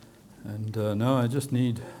And now I just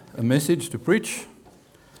need a message to preach.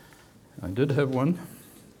 I did have one.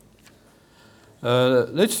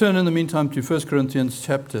 Let's turn in the meantime to 1 Corinthians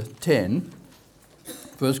chapter 10.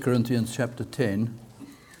 1 Corinthians chapter 10.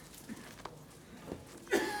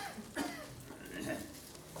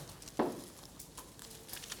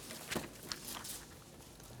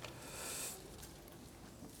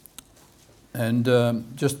 And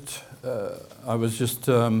I was just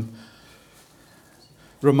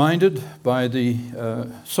reminded by the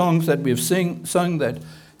songs that we've sung that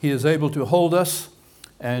He is able to hold us,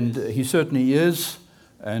 and He certainly is.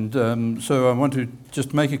 And so I want to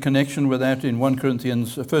just make a connection with that in 1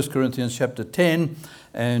 Corinthians chapter 10,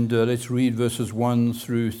 and let's read verses 1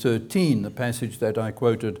 through 13, the passage that I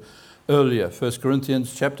quoted earlier. 1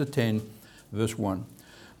 Corinthians chapter 10, verse 1.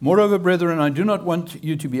 Moreover, brethren, I do not want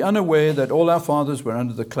you to be unaware that all our fathers were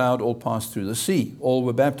under the cloud, all passed through the sea. All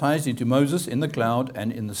were baptized into Moses in the cloud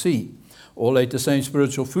and in the sea. All ate the same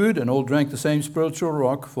spiritual food, and all drank the same spiritual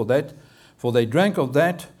rock, for they drank of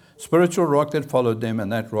that spiritual rock that followed them,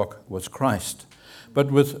 and that rock was Christ. But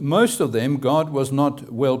with most of them God was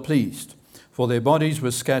not well pleased, for their bodies were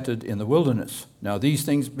scattered in the wilderness. Now these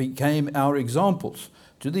things became our examples,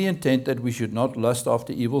 to the intent that we should not lust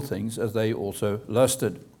after evil things, as they also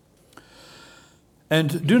lusted.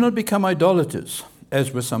 And do not become idolaters,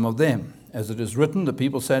 as were some of them. As it is written, the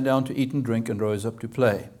people sat down to eat and drink and rose up to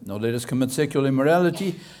play. Nor let us commit sexual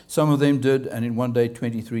immorality. Some of them did, and in one day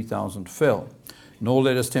 23,000 fell. Nor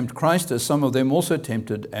let us tempt Christ, as some of them also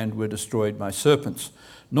tempted and were destroyed by serpents.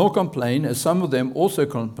 Nor complain, as some of them also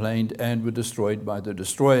complained and were destroyed by the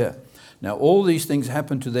destroyer. Now all these things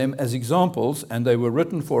happened to them as examples, and they were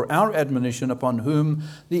written for our admonition, upon whom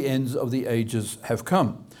the ends of the ages have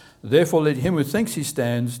come. Therefore let him who thinks he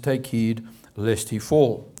stands take heed lest he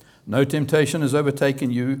fall. No temptation has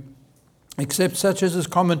overtaken you, except such as is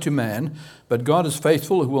common to man, but God is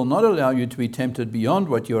faithful, who will not allow you to be tempted beyond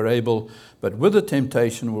what you are able, but with the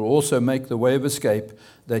temptation will also make the way of escape,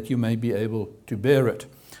 that you may be able to bear it.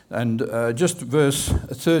 And just verse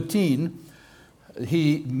 13,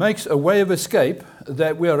 he makes a way of escape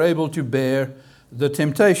that we are able to bear the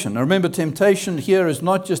temptation. Now remember, temptation here is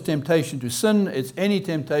not just temptation to sin, it's any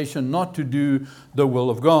temptation not to do the will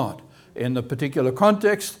of God. In the particular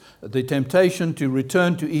context, the temptation to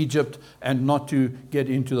return to Egypt and not to get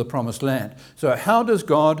into the promised land. So how does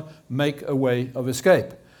God make a way of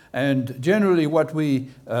escape? And generally what we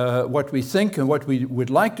think and what we would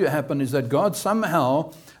like to happen is that God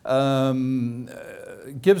somehow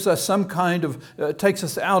gives us some kind of, takes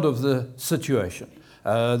us out of the situation.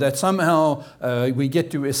 That somehow we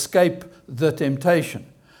get to escape the temptation.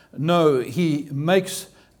 No, He makes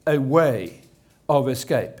a way of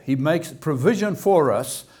escape. He makes provision for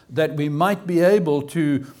us that we might be able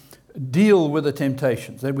to deal with the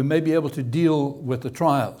temptations, that we may be able to deal with the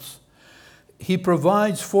trials. He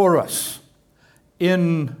provides for us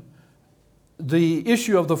in the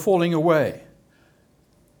issue of the falling away,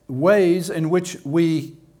 ways in which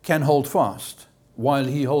we can hold fast while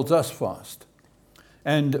He holds us fast.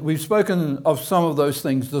 And we've spoken of some of those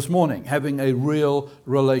things this morning, having a real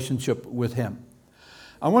relationship with Him.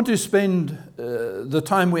 I want to spend the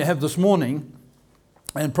time we have this morning,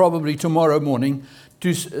 and probably tomorrow morning,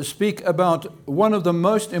 to speak about one of the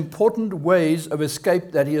most important ways of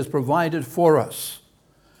escape that He has provided for us.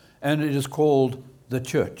 And it is called the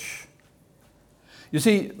church. You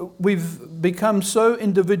see, we've become so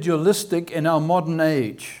individualistic in our modern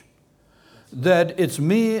age that it's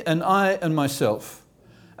me and I and myself.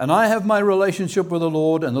 And I have my relationship with the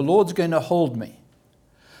Lord, and the Lord's going to hold me.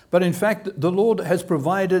 But in fact, the Lord has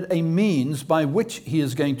provided a means by which He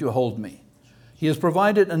is going to hold me. He has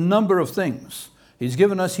provided a number of things. He's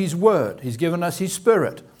given us His Word. He's given us His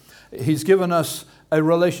Spirit. He's given us a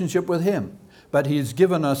relationship with Him. But He has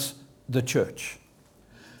given us the church.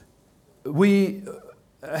 We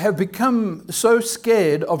have become so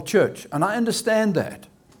scared of church, and I understand that.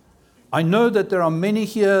 I know that there are many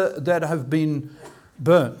here that have been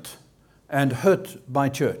burnt and hurt by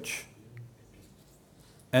church.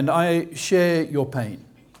 And I share your pain.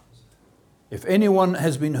 If anyone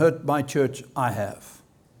has been hurt by church, I have.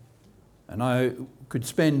 And I could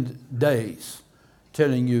spend days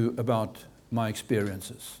telling you about my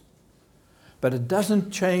experiences. But it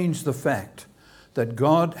doesn't change the fact that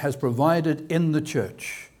God has provided in the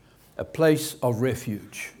church a place of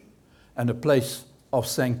refuge and a place of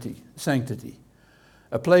sanctity,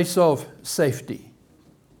 a place of safety.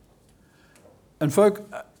 And folk,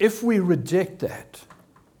 if we reject that,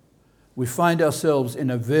 we find ourselves in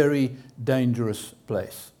a very dangerous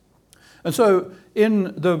place. And so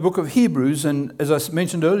in the book of Hebrews, and as I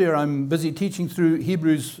mentioned earlier, I'm busy teaching through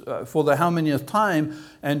Hebrews for the how manyth time,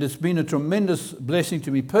 and it's been a tremendous blessing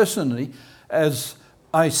to me personally as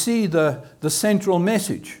I see the central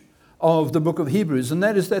message of the book of Hebrews, and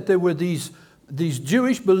that is that there were these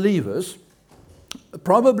Jewish believers,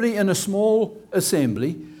 probably in a small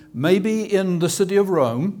assembly, maybe in the city of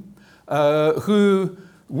Rome, who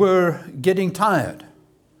were getting tired.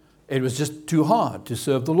 It was just too hard to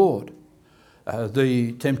serve the Lord.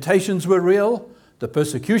 The temptations were real, the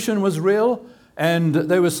persecution was real, and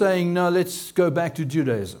they were saying, no, let's go back to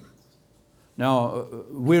Judaism. Now,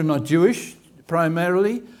 we're not Jewish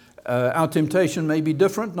primarily. Our temptation may be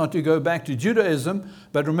different, not to go back to Judaism,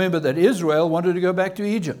 but remember that Israel wanted to go back to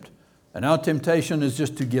Egypt. And our temptation is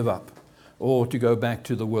just to give up or to go back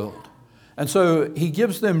to the world. And so he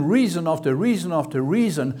gives them reason after reason after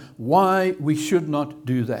reason why we should not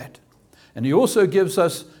do that. And he also gives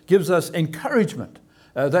us encouragement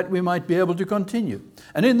that we might be able to continue.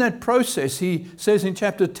 And in that process, he says in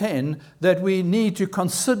chapter 10 that we need to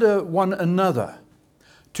consider one another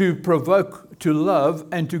to provoke to love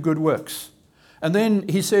and to good works. And then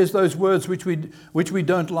he says those words which we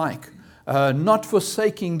don't like, not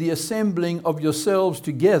forsaking the assembling of yourselves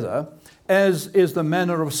together, as is the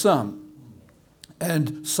manner of some,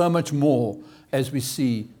 and so much more as we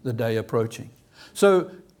see the day approaching.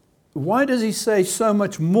 So why does he say so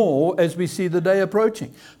much more as we see the day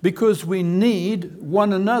approaching? Because we need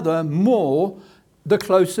one another more the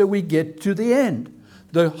closer we get to the end,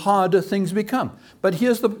 the harder things become. But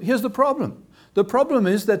here's the problem. The problem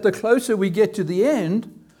is that the closer we get to the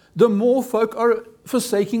end, the more folk are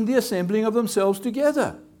forsaking the assembling of themselves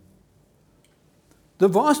together. The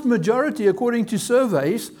vast majority, according to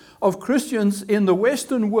surveys, of Christians in the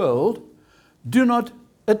Western world do not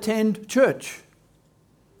attend church.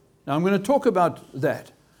 Now, I'm going to talk about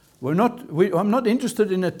that. I'm not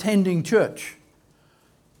interested in attending church.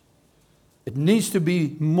 It needs to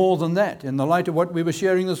be more than that in the light of what we were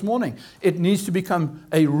sharing this morning. It needs to become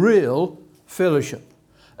a real fellowship,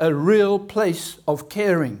 a real place of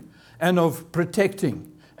caring and of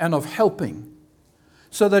protecting and of helping,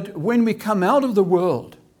 so that when we come out of the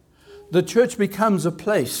world, the church becomes a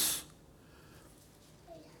place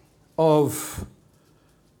of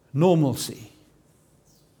normalcy,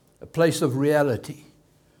 a place of reality,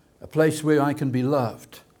 a place where I can be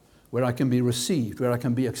loved, where I can be received, where I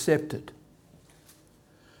can be accepted.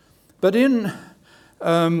 But in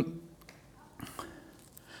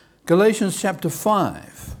Galatians chapter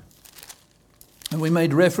 5, and we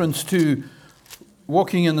made reference to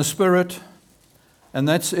walking in the Spirit, and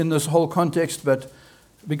that's in this whole context, but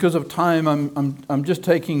because of time, I'm just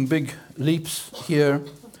taking big leaps here.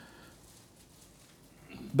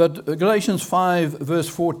 But Galatians 5, verse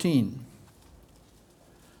 14.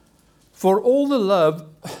 For all the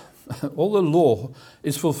law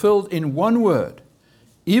is fulfilled in one word,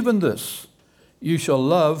 even this, you shall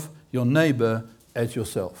love your neighbor as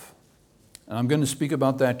yourself. And I'm going to speak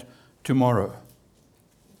about that tomorrow.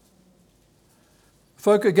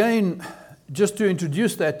 Folk, again, just to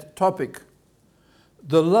introduce that topic,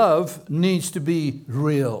 the love needs to be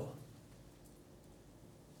real,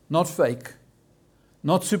 not fake,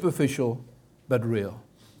 not superficial, but real.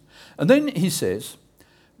 And then he says,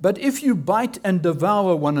 but if you bite and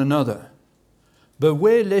devour one another,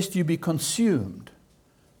 beware lest you be consumed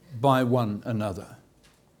by one another.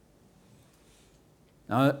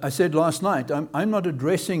 Now, I said last night, I'm not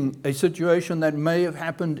addressing a situation that may have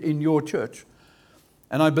happened in your church.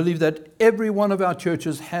 And I believe that every one of our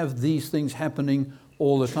churches have these things happening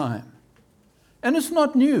all the time. And it's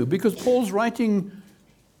not new, because Paul's writing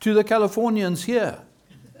to the Californians here.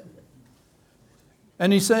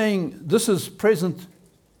 And he's saying this is present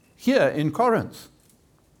here in Corinth.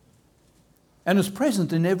 And it's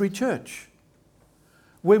present in every church.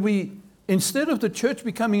 Where instead of the church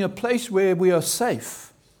becoming a place where we are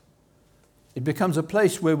safe, it becomes a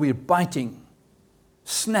place where we're biting,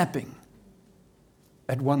 snapping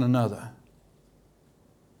at one another.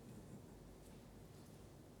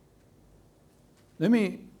 Let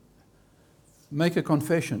me make a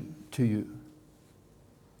confession to you.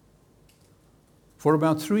 For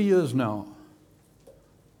about 3 years now,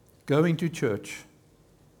 going to church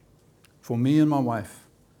for me and my wife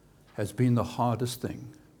has been the hardest thing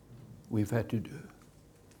we've had to do.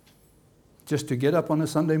 Just to get up on a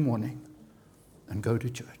Sunday morning and go to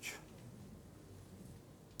church.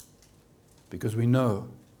 Because we know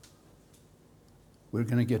we're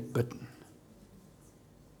going to get bitten.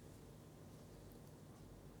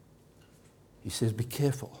 He says, be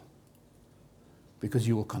careful, because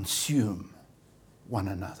you will consume one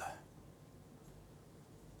another.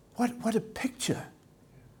 What a picture.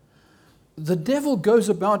 The devil goes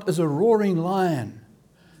about as a roaring lion,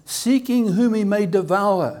 seeking whom he may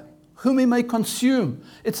devour, whom he may consume.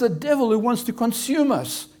 It's the devil who wants to consume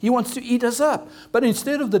us. He wants to eat us up. But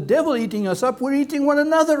instead of the devil eating us up, we're eating one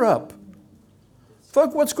another up.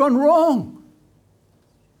 Folk, what's gone wrong?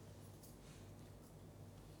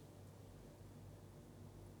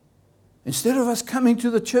 Instead of us coming to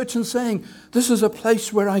the church and saying, this is a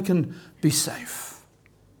place where I can be safe.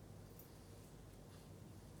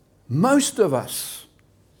 Most of us,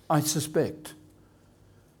 I suspect,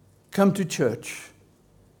 come to church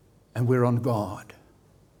and we're on guard.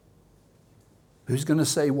 Who's going to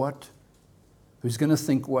say what? Who's going to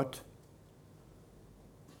think what?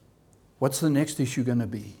 What's the next issue going to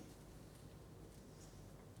be?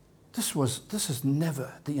 This is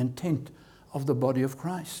never the intent of the body of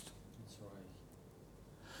Christ. That's right.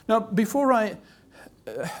 Now, before I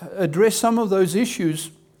address some of those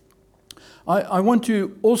issues, I want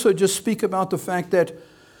to also just speak about the fact that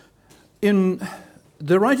in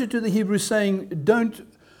the writer to the Hebrews saying,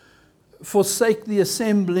 don't forsake the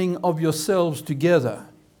assembling of yourselves together.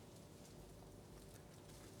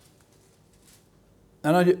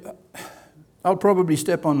 And I'll probably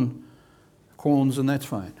step on corns, and that's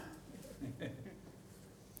fine.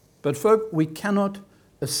 But folk, we cannot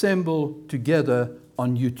assemble together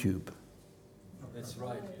on YouTube. That's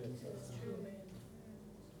right.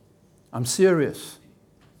 I'm serious.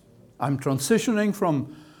 I'm transitioning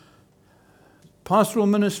from pastoral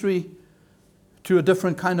ministry to a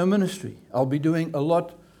different kind of ministry. I'll be doing a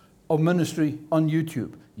lot of ministry on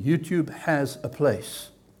YouTube. YouTube has a place.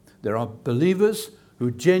 There are believers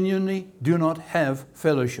who genuinely do not have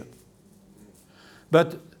fellowship.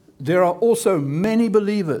 But there are also many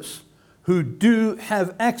believers who do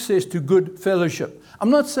have access to good fellowship. I'm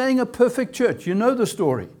not saying a perfect church. You know the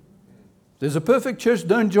story. There's a perfect church,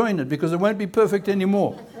 don't join it because it won't be perfect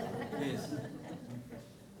anymore. Yes.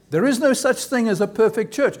 There is no such thing as a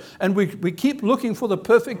perfect church. And we keep looking for the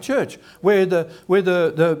perfect church where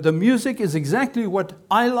the music is exactly what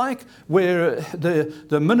I like, where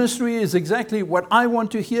the ministry is exactly what I want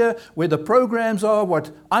to hear, where the programs are what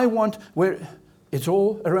I want, where it's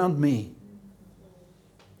all around me.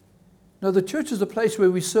 No, the church is a place where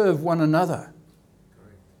we serve one another.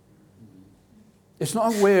 It's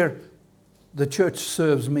not where the church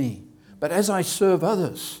serves me, but as I serve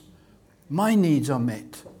others, my needs are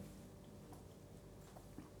met.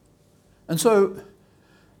 And so,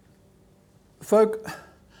 folk,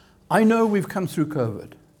 I know we've come through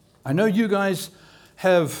COVID. I know you guys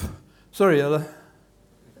have, sorry Ella,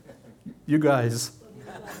 you guys.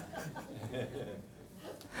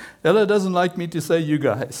 Ella doesn't like me to say you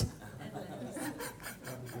guys.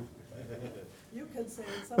 You can say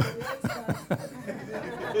it, somebody else can.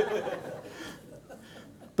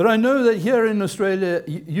 But I know that here in Australia,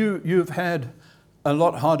 you've had a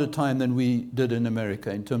lot harder time than we did in America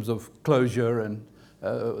in terms of closure and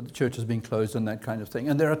the church has been closed and that kind of thing.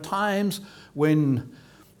 And there are times when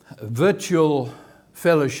virtual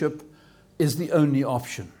fellowship is the only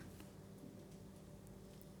option.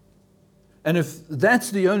 And if that's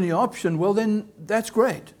the only option, well then that's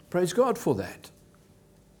great. Praise God for that.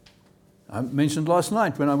 I mentioned last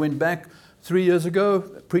night when I went back 3 years ago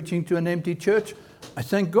preaching to an empty church, I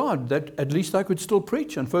thank God that at least I could still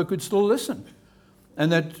preach and folk could still listen.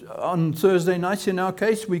 And that on Thursday nights in our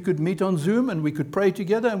case, we could meet on Zoom and we could pray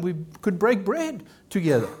together and we could break bread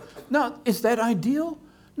together. Now, is that ideal?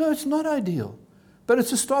 No, it's not ideal. But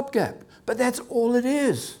it's a stopgap. But that's all it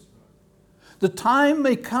is. The time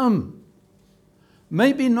may come,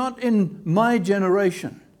 maybe not in my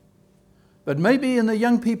generation, but maybe in the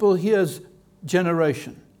young people here's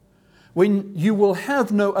generation, when you will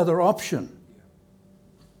have no other option.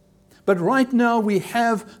 But right now we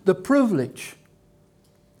have the privilege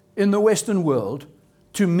in the Western world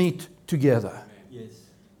to meet together. Yes.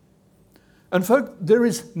 And folk, there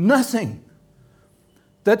is nothing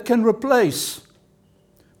that can replace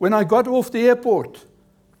when I got off the airport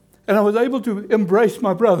and I was able to embrace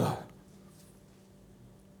my brother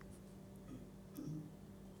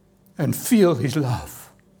and feel his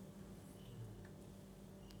love.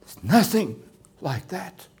 There's nothing like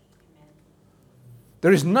that.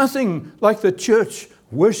 There is nothing like the church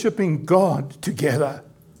worshiping God together.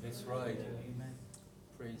 That's right. Amen.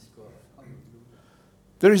 Praise God.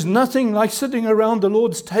 There is nothing like sitting around the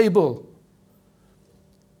Lord's table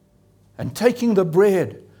and taking the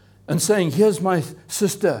bread and saying, here's my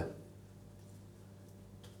sister.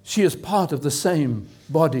 She is part of the same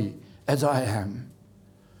body as I am.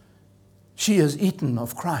 She has eaten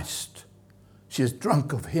of Christ. She has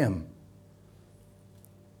drunk of Him.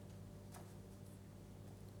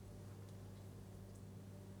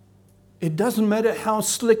 It doesn't matter how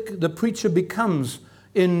slick the preacher becomes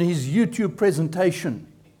in his YouTube presentation.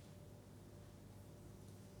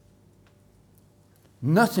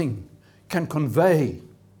 Nothing can convey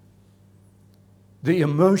the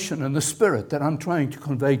emotion and the spirit that I'm trying to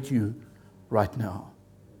convey to you right now.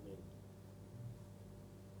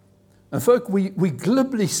 And folk, we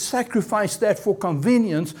glibly sacrifice that for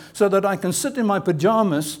convenience so that I can sit in my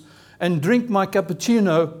pajamas and drink my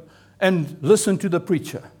cappuccino and listen to the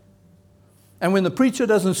preacher. And when the preacher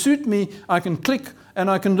doesn't suit me, I can click and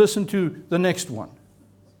I can listen to the next one.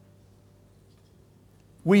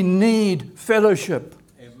 We need fellowship.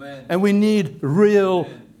 Amen. And we need real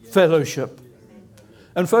Amen. fellowship.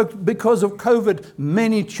 And folks, because of COVID,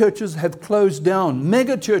 many churches have closed down.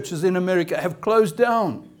 Mega churches in America have closed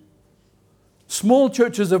down. Small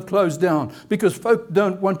churches have closed down because folk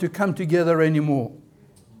don't want to come together anymore.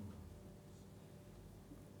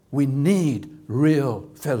 We need real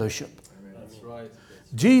fellowship. That's right.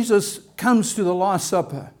 Jesus comes to the Last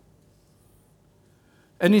Supper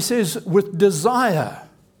and he says, with desire.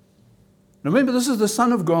 Now remember, this is the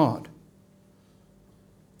Son of God.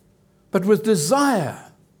 But with desire.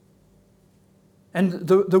 And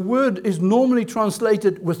the word is normally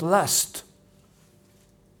translated with lust.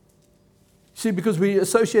 See, because we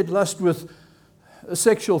associate lust with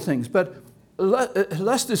sexual things. But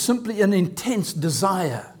lust is simply an intense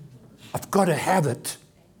desire. I've got to have it.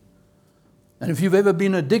 And if you've ever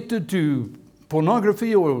been addicted to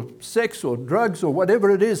pornography or sex or drugs or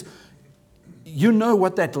whatever it is, you know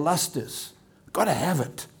what that lust is. I've got to have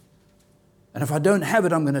it. And if I don't have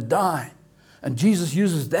it, I'm going to die. And Jesus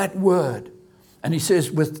uses that word. And he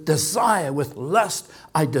says, with desire, with lust,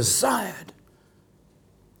 I desired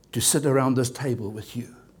to sit around this table with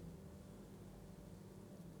you.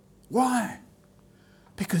 Why?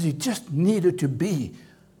 Because he just needed to be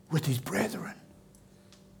with his brethren.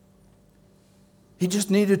 He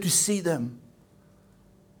just needed to see them.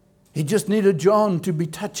 He just needed John to be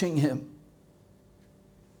touching him.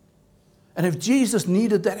 And if Jesus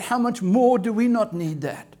needed that, how much more do we not need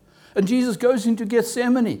that? And Jesus goes into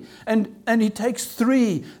Gethsemane and he takes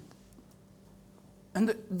 3.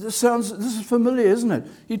 And this is familiar, isn't it?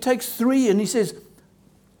 He takes 3 and he says,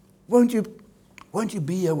 won't you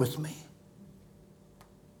be here with me?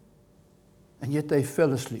 And yet they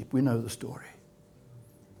fell asleep. We know the story.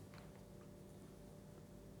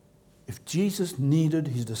 If Jesus needed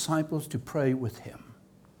his disciples to pray with him,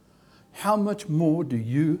 how much more do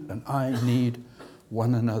you and I need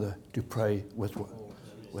one another to pray with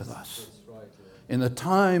us? In the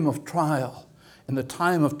time of trial, in the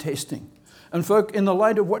time of testing. And folk, in the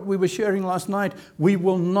light of what we were sharing last night, we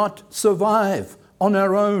will not survive on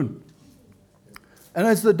our own. And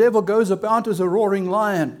as the devil goes about as a roaring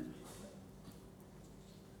lion,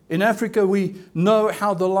 in Africa we know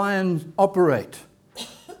how the lions operate.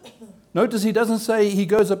 Notice he doesn't say he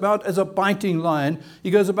goes about as a biting lion.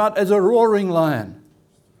 He goes about as a roaring lion.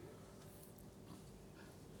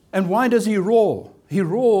 And why does he roar? He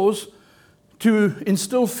roars to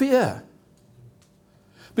instill fear.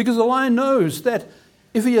 Because the lion knows that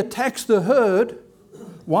if he attacks the herd,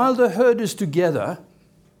 while the herd is together,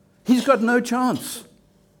 he's got no chance.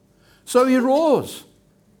 So he roars.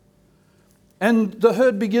 And the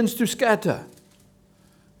herd begins to scatter.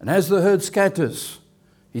 And as the herd scatters,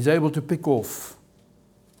 he's able to pick off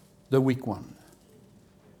the weak one.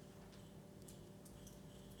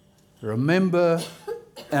 Remember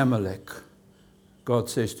Amalek, God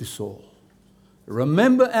says to Saul.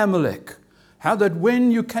 Remember Amalek, how that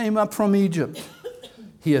when you came up from Egypt,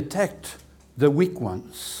 he attacked the weak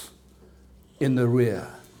ones in the rear.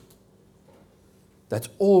 That's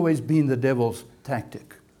always been the devil's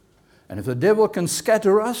tactic. And if the devil can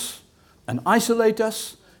scatter us and isolate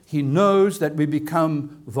us, he knows that we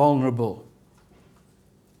become vulnerable.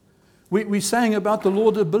 We sang about the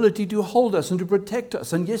Lord's ability to hold us and to protect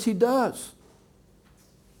us, and yes, he does.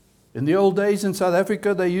 In the old days in South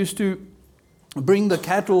Africa, they used to bring the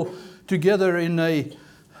cattle together in an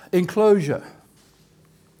enclosure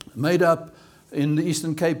made up in the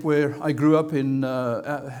Eastern Cape where I grew up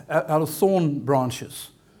out of thorn branches.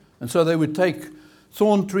 And so they would take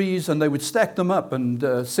thorn trees and they would stack them up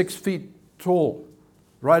and 6 feet tall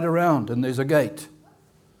right around, and there's a gate.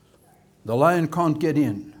 The lion can't get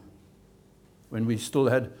in when we still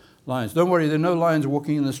had lions. Don't worry, there are no lions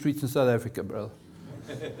walking in the streets in South Africa, brother.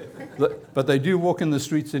 But they do walk in the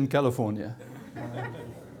streets in California.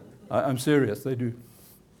 I'm serious, they do.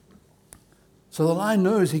 So the lion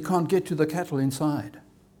knows he can't get to the cattle inside.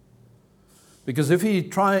 Because if he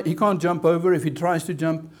can't jump over. If he tries to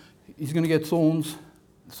jump, he's going to get thorns.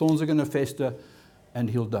 Thorns are going to fester, and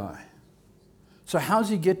he'll die. So how does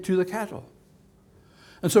he get to the cattle?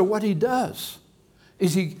 And so what he does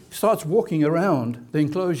is he starts walking around the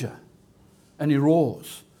enclosure, and he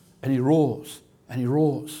roars, and he roars, and he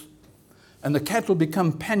roars. And the cattle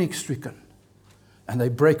become panic-stricken, and they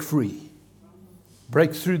break free,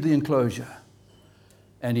 break through the enclosure,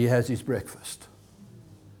 and he has his breakfast.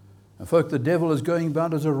 And folk, the devil is going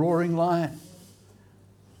about as a roaring lion,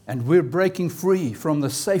 and we're breaking free from the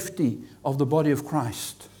safety of the body of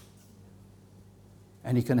Christ,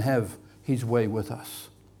 and he can have his way with us.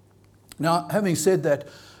 Now, having said that,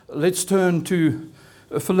 let's turn to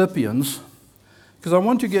Philippians, because I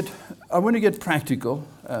want to get practical.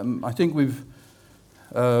 I think we've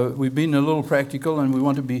been a little practical, and we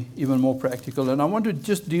want to be even more practical. And I want to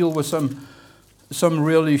just deal with some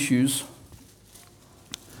real issues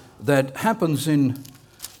that happens in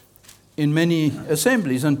many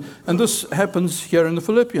assemblies, and this happens here in the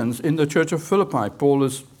Philippians, in the church of Philippi. Paul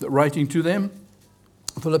is writing to them,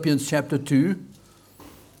 Philippians chapter 2.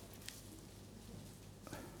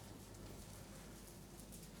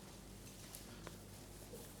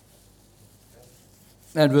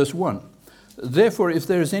 And verse 1. Therefore, if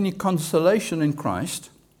there is any consolation in Christ,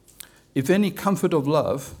 if any comfort of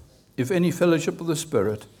love, if any fellowship of the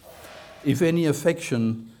Spirit, if any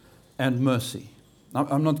affection and mercy. Now,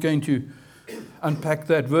 I'm not going to unpack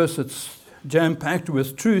that verse. It's jam-packed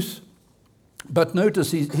with truth. But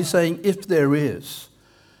notice he's saying, if there is.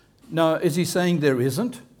 Now, is he saying there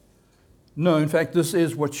isn't? No, in fact, this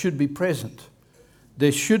is what should be present.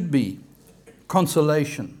 There should be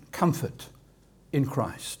consolation, comfort in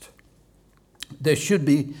Christ. There should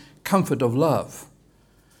be comfort of love.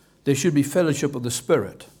 There should be fellowship of the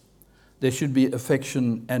Spirit. There should be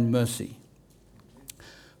affection and mercy.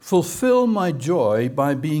 Fulfill my joy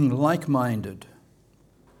by being like-minded,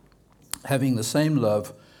 having the same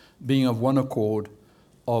love, being of one accord,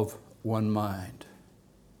 of one mind.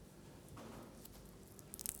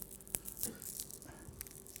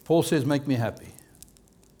 Paul says, make me happy.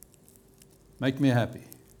 Make me happy.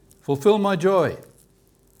 Fulfill my joy.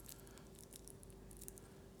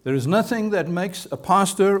 There is nothing that makes a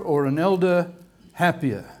pastor or an elder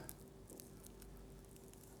happier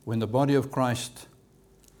when the body of Christ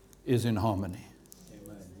is in harmony.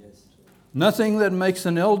 Amen. Yes. Nothing that makes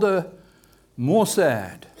an elder more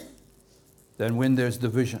sad than when there's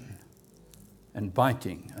division and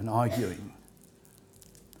biting and arguing.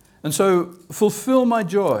 And so, fulfill my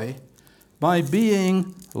joy by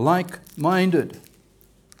being like-minded,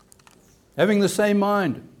 having the same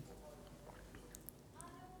mind.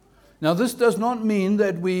 Now, this does not mean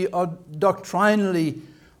that we are doctrinally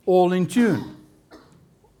all in tune.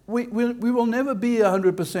 We will never be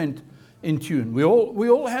 100% in tune. We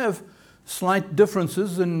all have slight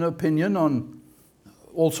differences in opinion on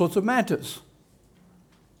all sorts of matters.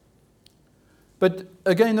 But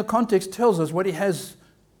again, the context tells us what he has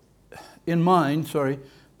in mind,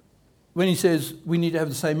 when he says we need to have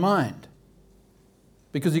the same mind.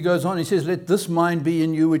 Because he goes on, he says, let this mind be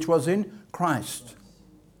in you which was in Christ.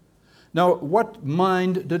 Now, what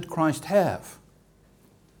mind did Christ have?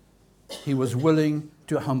 He was willing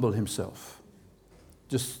to humble himself.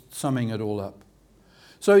 Just summing it all up.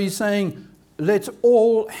 So he's saying, let's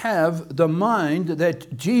all have the mind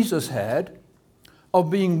that Jesus had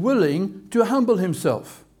of being willing to humble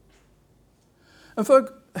himself. And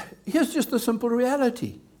folks, here's just a simple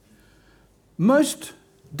reality. Most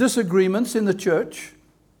disagreements in the church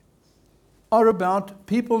are about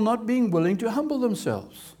people not being willing to humble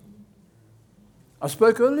themselves. I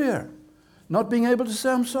spoke earlier, not being able to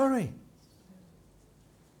say I'm sorry.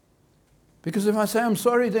 Because if I say I'm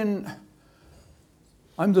sorry, then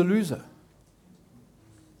I'm the loser.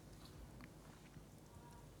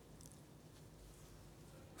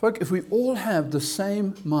 Folks, if we all have the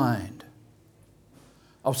same mind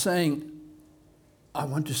of saying, I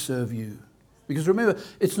want to serve you. Because remember,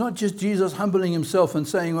 it's not just Jesus humbling himself and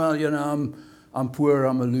saying, well, I'm poor,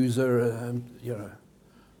 I'm a loser,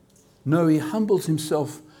 No, he humbles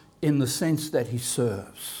himself in the sense that he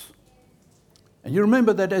serves. And you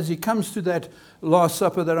remember that as he comes to that Last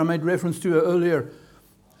Supper that I made reference to earlier,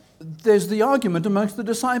 there's the argument amongst the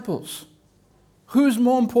disciples. Who's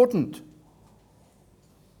more important?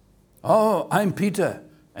 Oh, I'm Peter.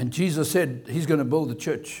 And Jesus said he's going to build the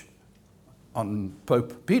church on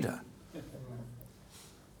Pope Peter.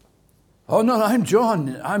 Oh, no, I'm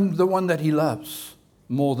John. I'm the one that he loves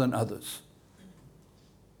more than others.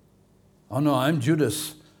 Oh, no, I'm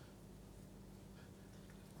Judas.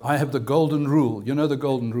 I have the golden rule. You know the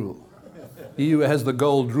golden rule. He who has the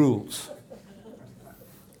gold rules.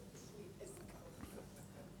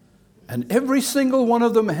 And every single one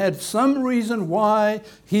of them had some reason why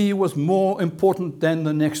he was more important than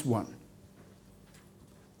the next one.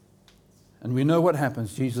 And we know what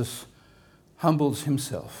happens. Jesus humbles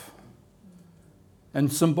himself.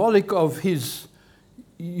 And symbolic of his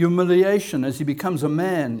humiliation as he becomes a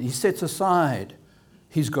man, he sets aside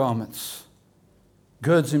his garments,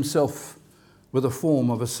 girds himself with the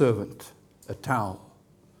form of a servant, a towel,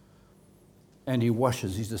 and he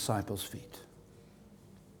washes his disciples' feet.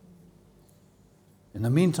 In the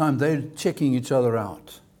meantime, they're checking each other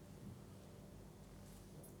out.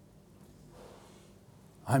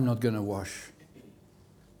 I'm not going to wash.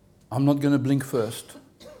 I'm not going to blink first.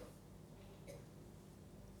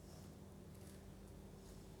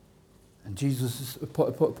 And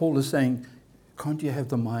Paul is saying, can't you have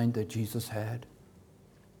the mind that Jesus had?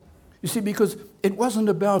 You see, because it wasn't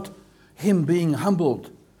about him being humbled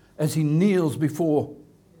as he kneels before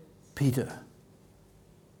Peter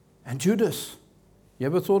and Judas. You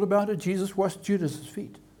ever thought about it? Jesus washed Judas's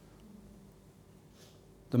feet.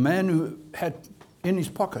 The man who had in his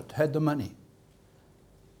pocket had the money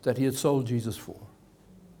that he had sold Jesus for.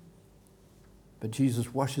 But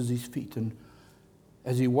Jesus washes his feet, and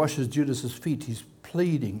as he washes Judas's feet, he's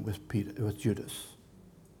pleading with Judas.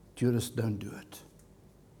 Judas, don't do it.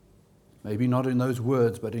 Maybe not in those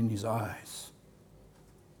words, but in his eyes.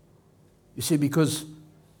 You see, because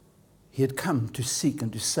he had come to seek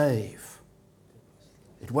and to save.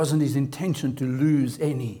 It wasn't his intention to lose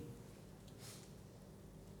any.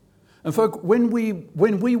 And folk, when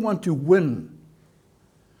we want to win,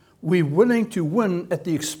 we're willing to win at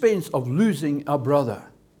the expense of losing our brother.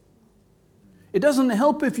 It doesn't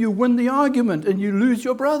help if you win the argument and you lose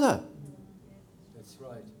your brother. That's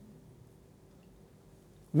right.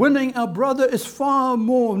 Winning our brother is far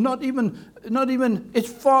more, it's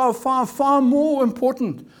far, far, far more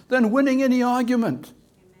important than winning any argument.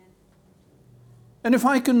 And if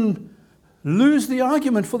I can lose the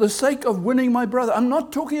argument for the sake of winning my brother, I'm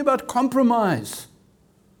not talking about compromise.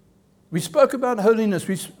 We spoke about holiness.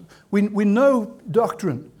 We know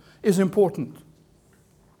doctrine is important.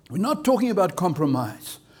 We're not talking about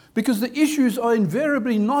compromise, because the issues are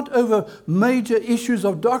invariably not over major issues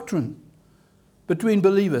of doctrine between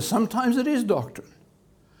believers. Sometimes it is doctrine.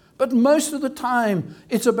 But most of the time,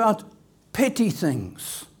 it's about petty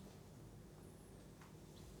things.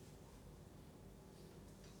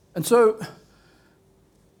 And so,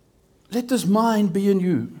 let this mind be in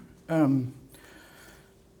you. Oh,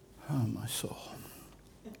 my soul.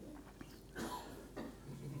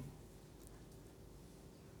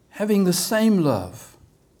 Having the same love.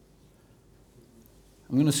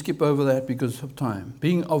 I'm going to skip over that because of time.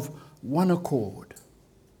 Being of one accord,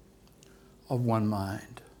 of one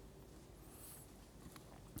mind.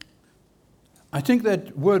 I think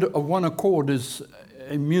that word of one accord is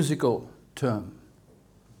a musical term.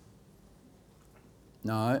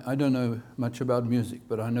 Now, I don't know much about music,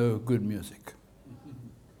 but I know good music.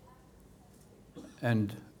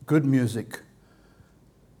 And good music,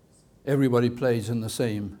 everybody plays in the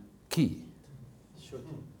same key.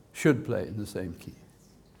 Should play in the same key.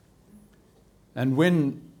 And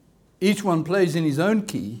when each one plays in his own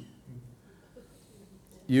key,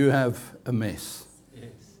 you have a mess. Yes.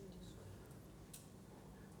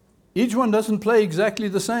 Each one doesn't play exactly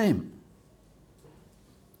the same.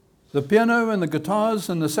 The piano and the guitars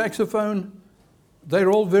and the saxophone, they're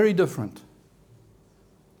all very different.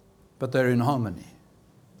 But they're in harmony.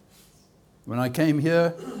 When I came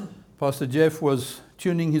here, Pastor Jeff was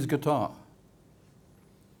tuning his guitar.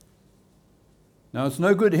 Now, it's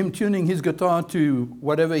no good him tuning his guitar to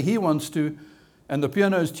whatever he wants to, and the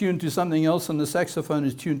piano is tuned to something else, and the saxophone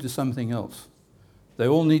is tuned to something else. They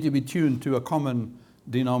all need to be tuned to a common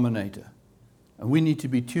denominator. And we need to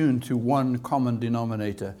be tuned to one common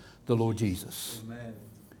denominator, the Lord Jesus. Amen.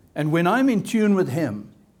 And when I'm in tune with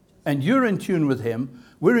him, and you're in tune with him,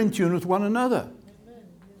 we're in tune with one another.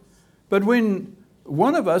 But when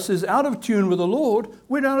one of us is out of tune with the Lord,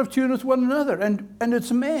 we're out of tune with one another, and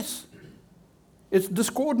it's a mess. It's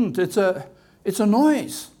discordant. It's a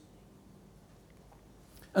noise.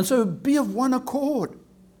 And so be of one accord.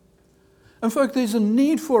 In fact, there's a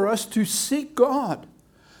need for us to seek God,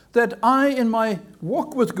 that I, in my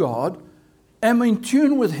walk with God, am in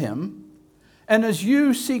tune with him, and as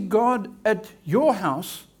you seek God at your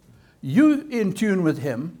house, you're in tune with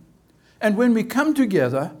him, and when we come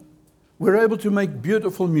together, we're able to make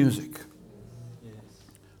beautiful music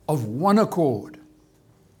of one accord.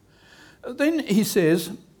 Then he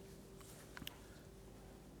says,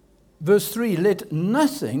 verse 3, let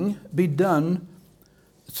nothing be done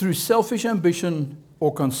through selfish ambition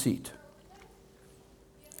or conceit.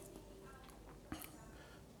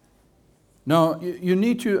 Now, you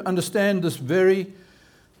need to understand this very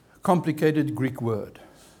complicated Greek word.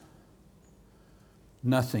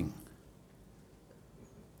 Nothing.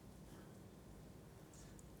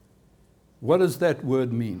 What does that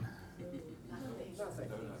word mean?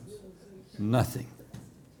 Nothing.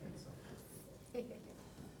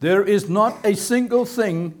 There is not a single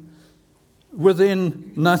thing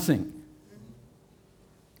within nothing.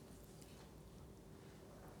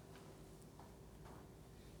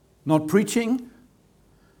 Not preaching,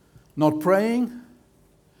 not praying,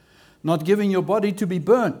 not giving your body to be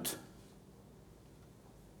burnt.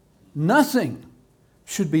 Nothing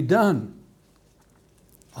should be done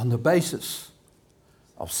on the basis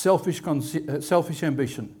of selfish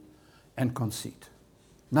ambition and conceit.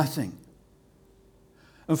 Nothing.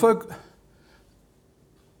 And folk,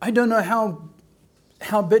 I don't know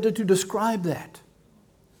how better to describe that.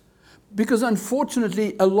 Because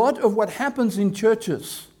unfortunately, a lot of what happens in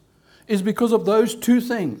churches is because of those two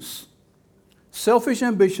things: selfish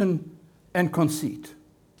ambition and conceit.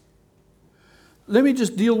 Let me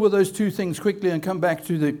just deal with those two things quickly and come back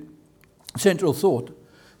to the central thought.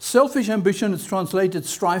 Selfish ambition is translated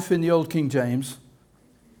strife in the Old King James.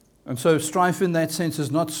 And so strife in that sense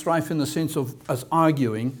is not strife in the sense of us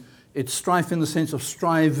arguing. It's strife in the sense of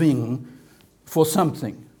striving for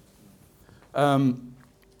something. I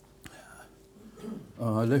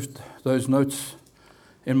left those notes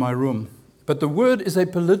in my room. But the word is a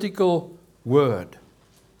political word.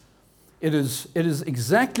 It is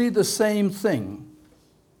exactly the same thing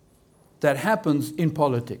that happens in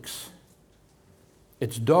politics.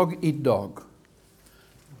 It's dog eat dog.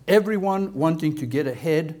 Everyone wanting to get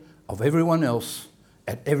ahead of everyone else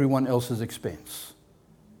at everyone else's expense.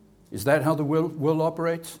 Is that how the world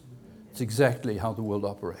operates? It's exactly how the world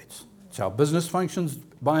operates. It's how business functions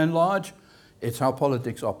by and large. It's how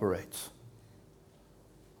politics operates.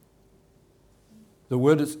 The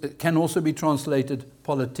word it can also be translated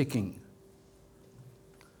politicking.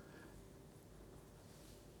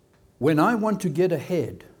 When I want to get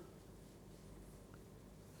ahead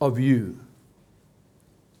of you,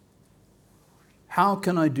 how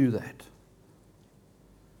can I do that?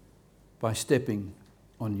 By stepping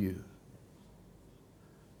on you.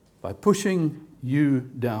 By pushing you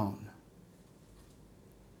down.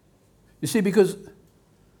 You see, because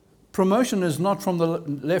promotion is not from the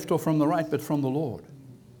left or from the right, but from the Lord.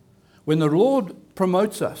 When the Lord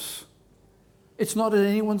promotes us, it's not at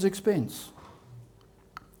anyone's expense.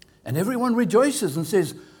 And everyone rejoices and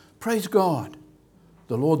says, praise God,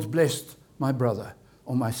 the Lord's blessed my brother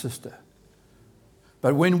or my sister.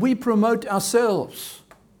 But when we promote ourselves,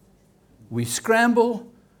 we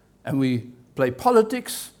scramble and we play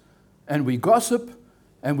politics and we gossip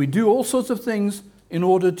and we do all sorts of things in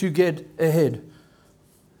order to get ahead.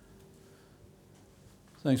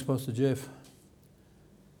 Thanks, Pastor Jeff.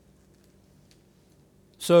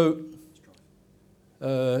 So,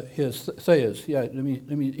 here's Thayer's. Yeah,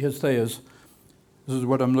 here's Thayer's. This is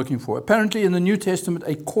what I'm looking for. Apparently in the New Testament,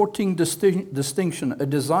 a courting distinction, a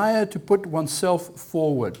desire to put oneself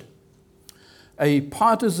forward, a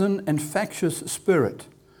partisan and factious spirit,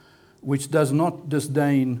 which does not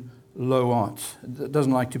disdain low arts,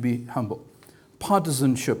 doesn't like to be humble.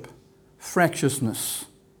 Partisanship, fractiousness,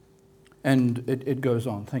 and it goes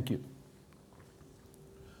on. Thank you.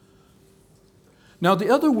 Now,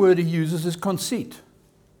 the other word he uses is conceit.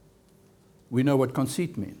 We know what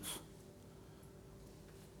conceit means.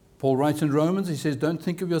 Paul writes in Romans, he says, don't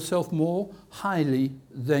think of yourself more highly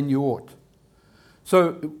than you ought.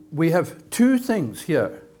 So we have two things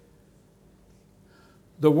here.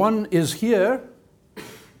 The one is here,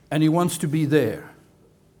 and he wants to be there.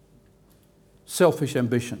 Selfish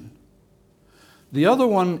ambition. The other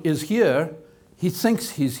one is here, he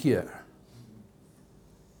thinks he's here.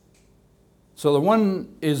 So the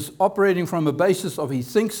one is operating from a basis of he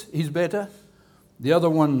thinks he's better. The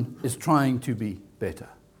other one is trying to be better.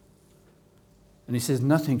 And he says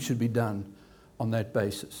nothing should be done on that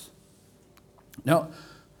basis. Now,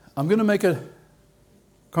 I'm going to make a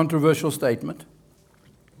controversial statement.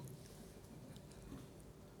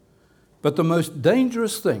 But the most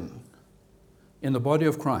dangerous thing in the body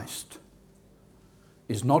of Christ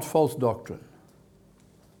is not false doctrine,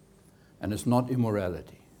 and it's not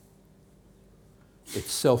immorality.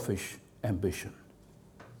 It's selfish ambition.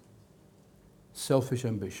 Selfish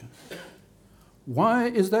ambition. Why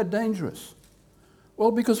is that dangerous?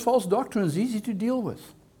 Well, because false doctrine is easy to deal with.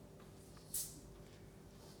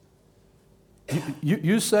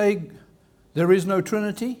 You say there is no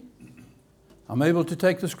Trinity. I'm able to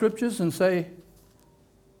take the scriptures and say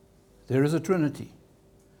there is a Trinity.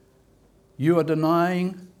 You are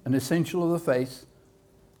denying an essential of the faith.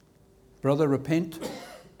 Brother, repent,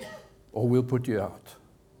 or we'll put you out.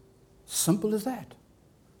 Simple as that.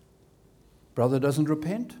 Brother doesn't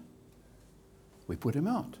repent, we put him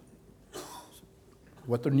out.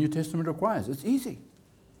 What the New Testament requires. It's easy.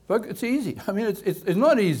 Folks, it's easy. I mean, it's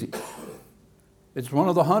not easy. It's one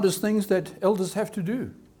of the hardest things that elders have to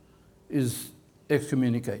do, is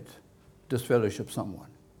excommunicate, disfellowship someone.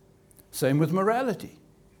 Same with morality.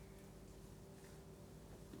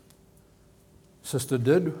 Sister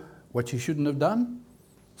did what she shouldn't have done.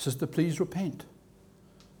 Sister, please repent.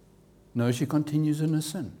 No, she continues in her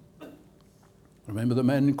sin. Remember the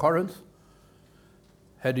man in Corinth?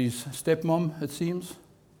 Had his stepmom, it seems.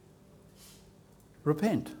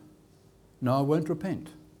 Repent. No, I won't repent.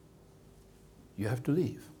 You have to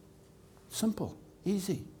leave. Simple,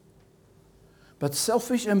 easy. But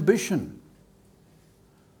selfish ambition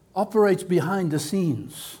operates behind the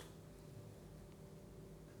scenes.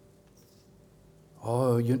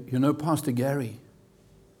 Oh, you know Pastor Gary.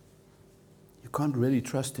 You can't really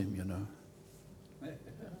trust him, you know.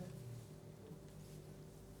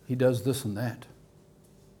 He does this and that.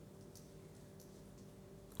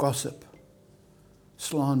 Gossip,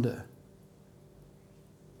 slander,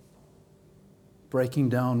 breaking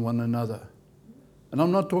down one another. And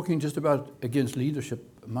I'm not talking just about against leadership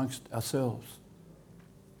amongst ourselves.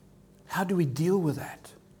 How do we deal with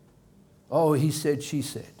that? Oh, he said, she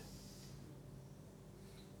said.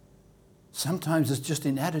 Sometimes it's just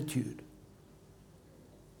in attitude.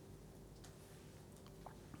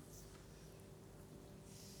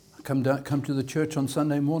 I come to the church on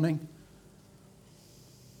Sunday morning.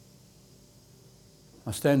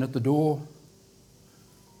 I stand at the door.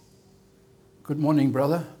 Good morning,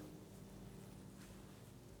 brother.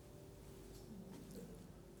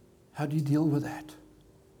 How do you deal with that?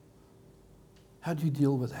 How do you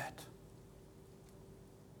deal with that?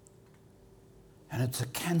 And it's a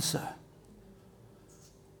cancer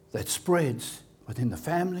that spreads within the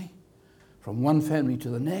family, from one family to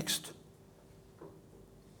the next,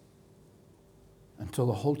 until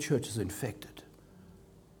the whole church is infected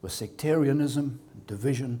with sectarianism,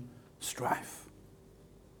 division, strife.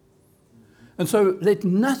 And so let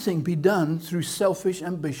nothing be done through selfish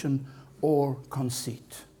ambition or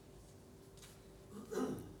conceit.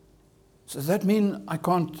 So does that mean I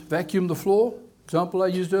can't vacuum the floor? Example I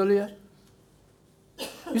used earlier.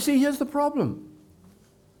 You see, here's the problem.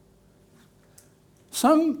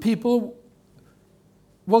 Some people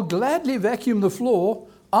will gladly vacuum the floor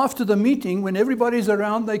after the meeting when everybody's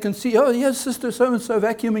around. They can see, oh, yes, Sister so-and-so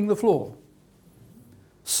vacuuming the floor.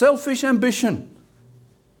 Selfish ambition.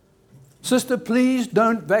 Sister, please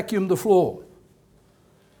don't vacuum the floor.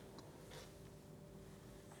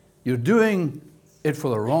 You're doing it for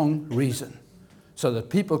the wrong reason, so that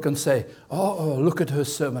people can say, oh, look at her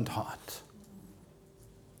servant heart.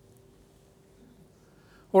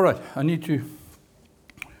 All right, I need to...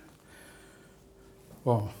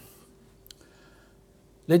 Well,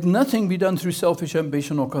 let nothing be done through selfish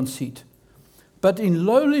ambition or conceit, but in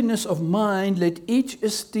lowliness of mind let each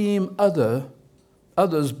esteem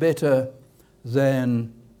others better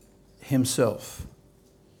than himself.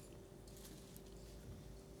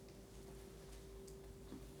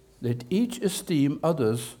 Let each esteem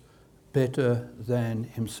others better than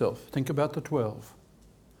himself. Think about the 12.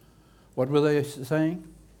 What were they saying?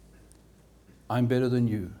 I'm better than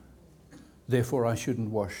you, therefore I shouldn't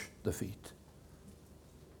wash the feet.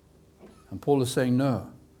 And Paul is saying, no.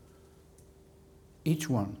 Each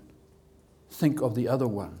one think of the other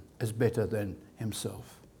one as better than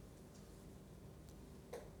himself.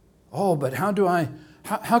 Oh, but how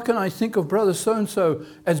can I think of brother so-and-so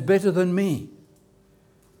as better than me?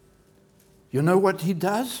 You know what he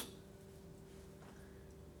does?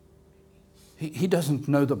 He doesn't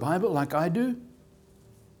know the Bible like I do.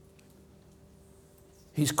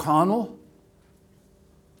 He's carnal.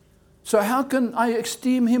 So how can I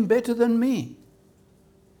esteem him better than me?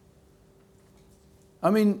 I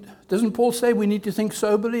mean, doesn't Paul say we need to think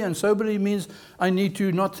soberly? And soberly means I need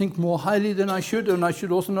to not think more highly than I should, and I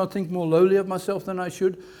should also not think more lowly of myself than I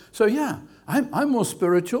should. So yeah, I'm more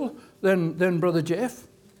spiritual than Brother Jeff.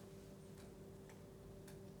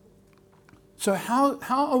 So how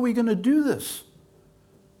are we going to do this?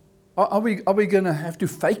 Are we going to have to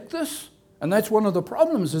fake this? And that's one of the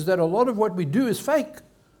problems, is that a lot of what we do is fake.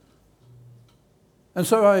 And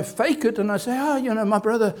so I fake it and I say, my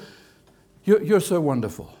brother, you're so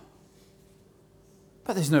wonderful.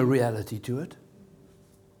 But there's no reality to it.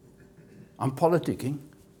 I'm politicking.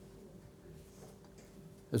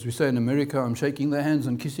 As we say in America, I'm shaking their hands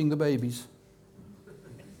and kissing the babies.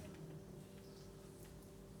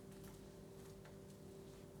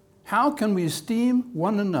 How can we esteem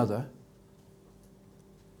one another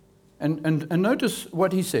And notice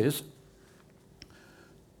what he says.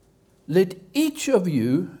 Let each of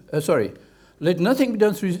you, let nothing be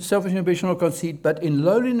done through selfish ambition or conceit, but in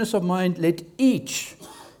lowliness of mind, let each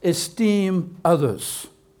esteem others.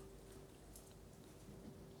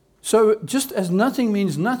 So just as nothing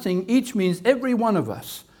means nothing, each means every one of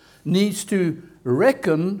us needs to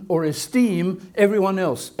reckon or esteem everyone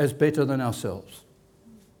else as better than ourselves.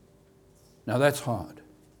 Now that's hard.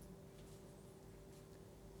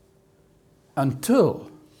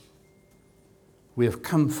 Until we have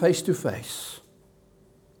come face to face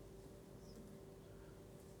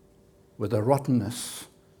with the rottenness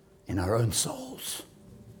in our own souls.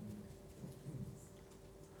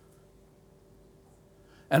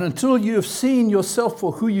 And until you have seen yourself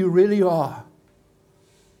for who you really are,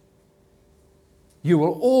 you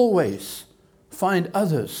will always find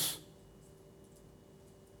others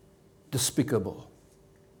despicable,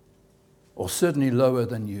 or certainly lower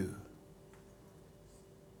than you.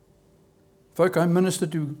 Folk, I minister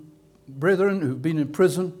to brethren who've been in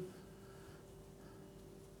prison,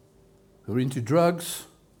 who are into drugs.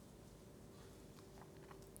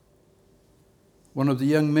 One of the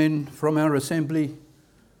young men from our assembly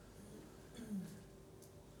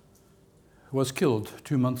was killed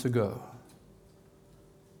 2 months ago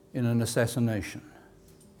in an assassination,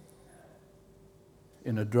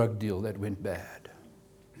 in a drug deal that went bad.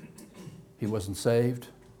 He wasn't saved.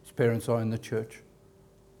 His parents are in the church.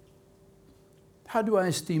 How do I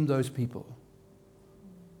esteem those people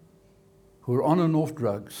who are on and off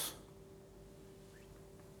drugs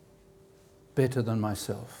better than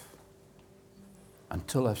myself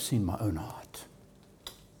until I've seen my own heart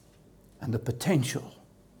and the potential?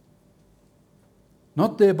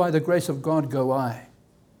 Not there by the grace of God go I.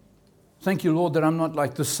 Thank you, Lord, that I'm not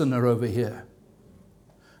like the sinner over here.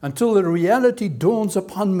 Until the reality dawns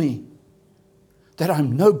upon me that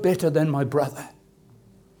I'm no better than my brother.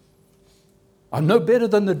 I'm no better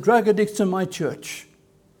than the drug addicts in my church.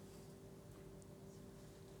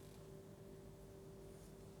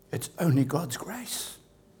 It's only God's grace.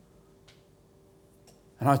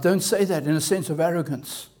 And I don't say that in a sense of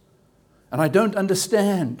arrogance. And I don't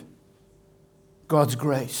understand God's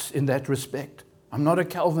grace in that respect. I'm not a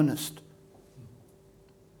Calvinist.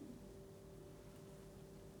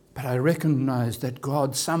 But I recognize that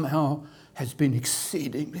God somehow has been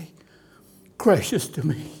exceedingly gracious to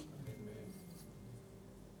me.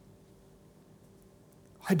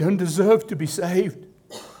 I don't deserve to be saved.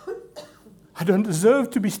 I don't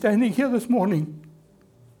deserve to be standing here this morning.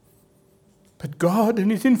 But God in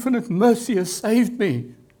His infinite mercy has saved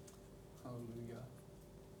me. Hallelujah.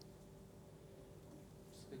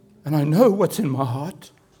 And I know what's in my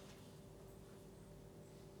heart.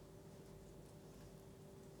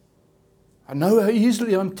 I know how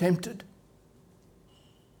easily I'm tempted.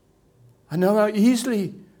 I know how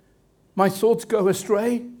easily my thoughts go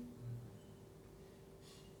astray.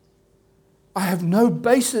 I have no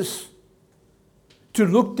basis to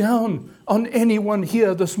look down on anyone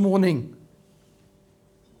here this morning.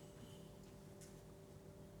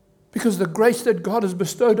 Because the grace that God has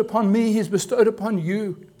bestowed upon me, He's bestowed upon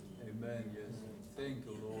you. Amen. Yes. Thank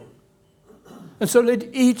you, Lord. And so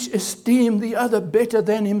let each esteem the other better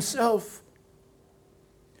than himself.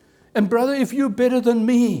 And brother, if you're better than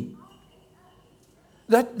me,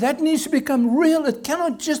 that needs to become real. It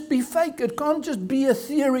cannot just be fake. It can't just be a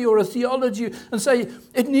theory or a theology and say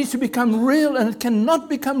it needs to become real, and it cannot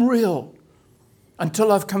become real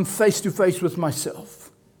until I've come face to face with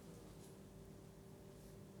myself.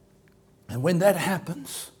 And when that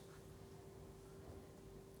happens,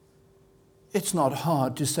 it's not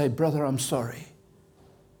hard to say, brother, I'm sorry.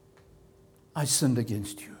 I sinned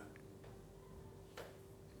against you.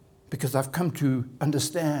 Because I've come to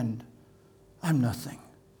understand I'm nothing.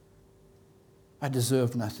 I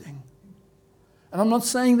deserve nothing. And I'm not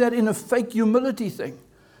saying that in a fake humility thing.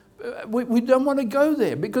 We don't want to go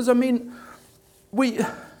there because, we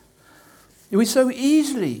so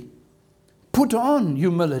easily put on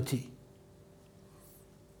humility.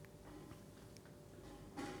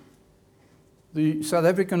 The South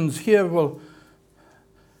Africans here will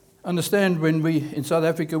understand when in South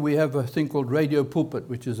Africa, we have a thing called radio pulpit,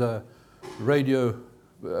 which is a radio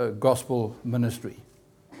gospel ministry.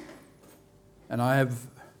 And I have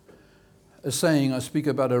a saying, I speak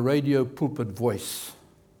about a radio pulpit voice.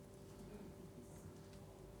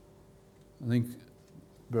 I think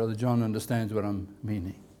Brother John understands what I'm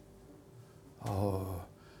meaning. Oh,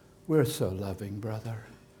 we're so loving, brother.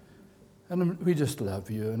 And we just love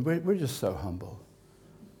you, and we're just so humble.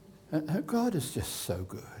 And God is just so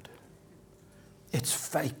good. It's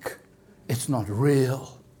fake. It's not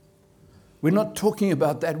real. We're not talking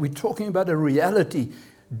about that. We're talking about a reality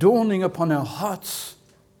dawning upon our hearts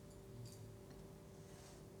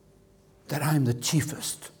that I am the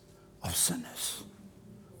chiefest of sinners.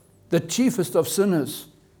 The chiefest of sinners.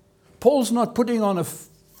 Paul's not putting on a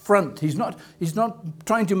front. He's not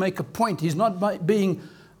trying to make a point. He's not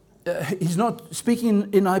speaking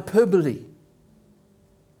in hyperbole.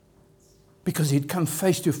 Because he'd come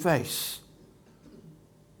face to face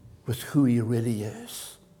with who he really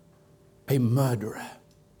is. A murderer.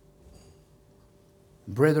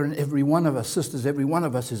 Brethren, every one of us, sisters, every one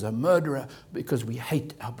of us is a murderer because we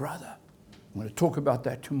hate our brother. I'm going to talk about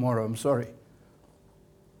that tomorrow, I'm sorry.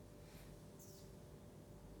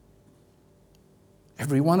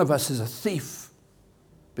 Every one of us is a thief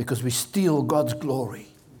because we steal God's glory.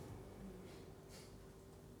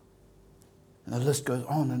 And the list goes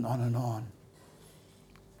on and on and on.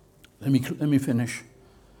 Let me finish.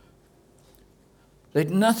 Let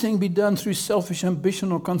nothing be done through selfish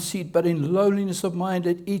ambition or conceit, but in lowliness of mind,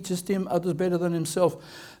 let each esteem others better than himself.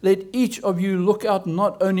 Let each of you look out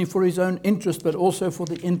not only for his own interest, but also for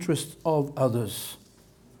the interest of others.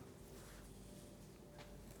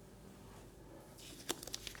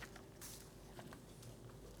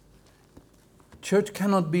 Church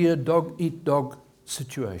cannot be a dog-eat-dog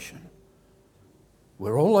situation,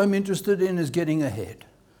 where all I'm interested in is getting ahead,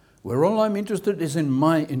 where all I'm interested is in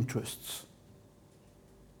my interests.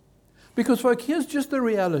 Because, folks, here's just the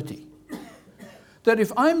reality. That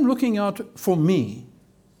if I'm looking out for me,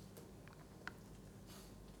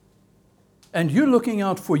 and you're looking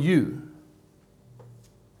out for you,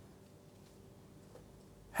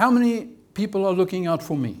 how many people are looking out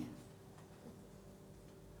for me?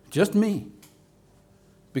 Just me.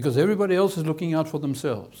 Because everybody else is looking out for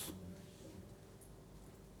themselves.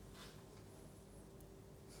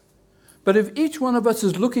 But if each one of us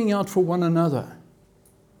is looking out for one another,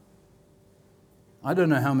 I don't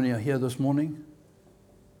know how many are here this morning.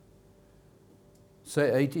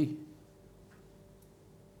 Say 80.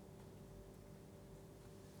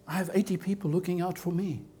 I have 80 people looking out for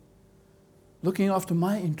me, looking after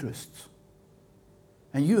my interests.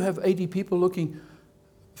 And you have 80 people looking.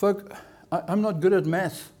 Folk, I'm not good at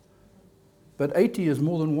math, but 80 is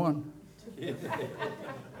more than one.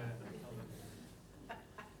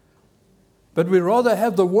 But we'd rather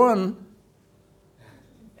have the one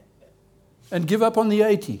and give up on the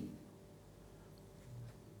 80.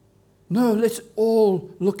 No, let's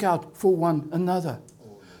all look out for one another.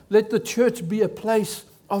 Let the church be a place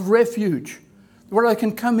of refuge where I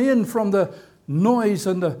can come in from the noise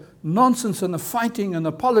and the nonsense and the fighting and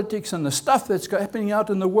the politics and the stuff that's happening out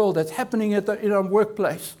in the world, that's happening in our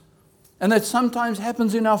workplace. And that sometimes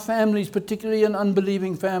happens in our families, particularly in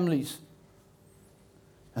unbelieving families.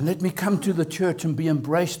 And let me come to the church and be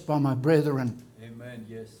embraced by my brethren. Amen,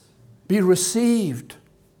 yes. Be received.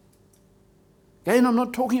 Again, I'm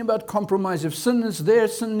not talking about compromise. If sin is there,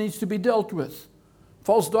 sin needs to be dealt with.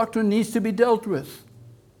 False doctrine needs to be dealt with.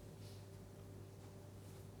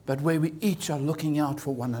 But where we each are looking out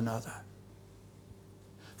for one another.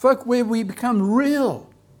 Folk, where we become real.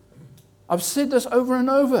 I've said this over and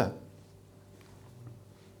over.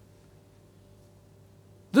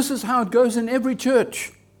 This is how it goes in every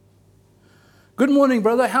church. Good morning,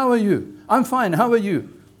 brother. How are you? I'm fine. How are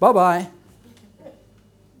you? Bye-bye.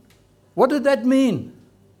 What did that mean?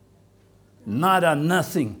 Nada,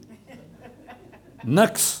 nothing.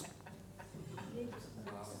 Nix.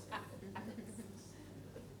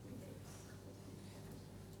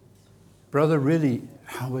 Brother, really,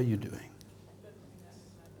 how are you doing?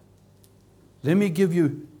 Let me give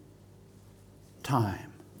you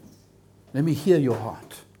time. Let me hear your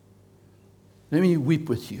heart. Let me weep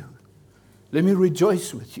with you. Let me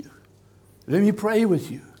rejoice with you. Let me pray with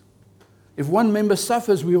you. If one member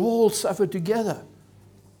suffers, we all suffer together.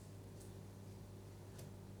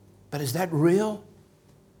 But is that real?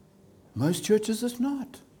 Most churches it's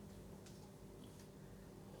not.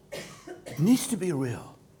 It needs to be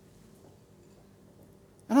real.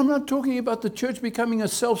 And I'm not talking about the church becoming a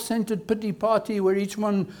self-centered pity party where each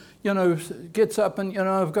one, gets up and,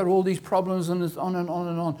 I've got all these problems and it's on and on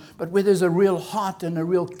and on. But where there's a real heart and a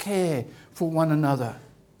real care for one another.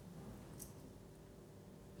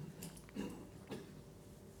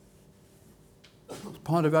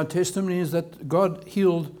 Part of our testimony is that God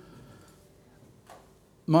healed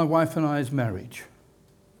my wife and I's marriage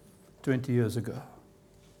 20 years ago.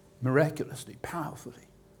 Miraculously, powerfully.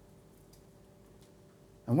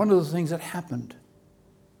 And one of the things that happened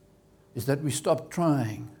is that we stopped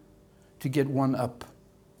trying to get one up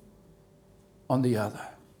on the other.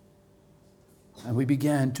 And we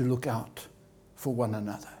began to look out for one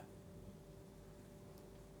another.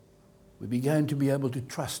 we began to be able to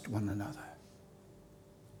trust one another.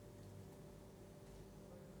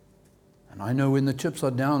 And I know when the chips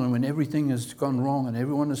are down and when everything has gone wrong and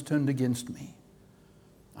everyone has turned against me,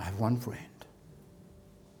 I have one friend.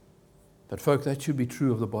 But folk, that should be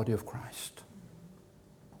true of the body of Christ,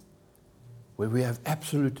 where we have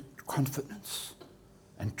absolute confidence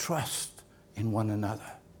and trust in one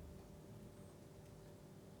another.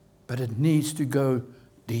 But it needs to go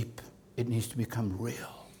deep. It needs to become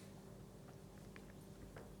real.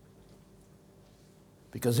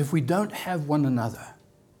 Because if we don't have one another,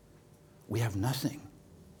 we have nothing.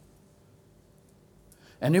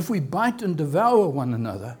 And if we bite and devour one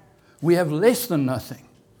another, we have less than nothing.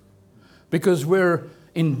 Because we're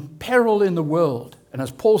in peril in the world. And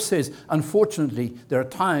as Paul says, unfortunately, there are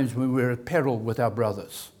times when we're at peril with our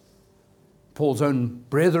brothers. Paul's own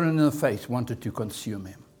brethren in the faith wanted to consume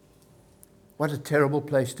him. What a terrible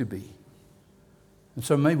place to be. And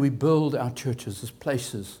so may we build our churches as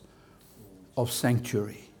places of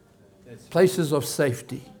sanctuary, places of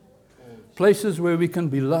safety, places where we can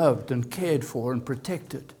be loved and cared for and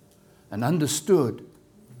protected and understood,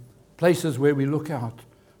 places where we look out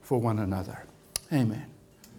for one another. Amen.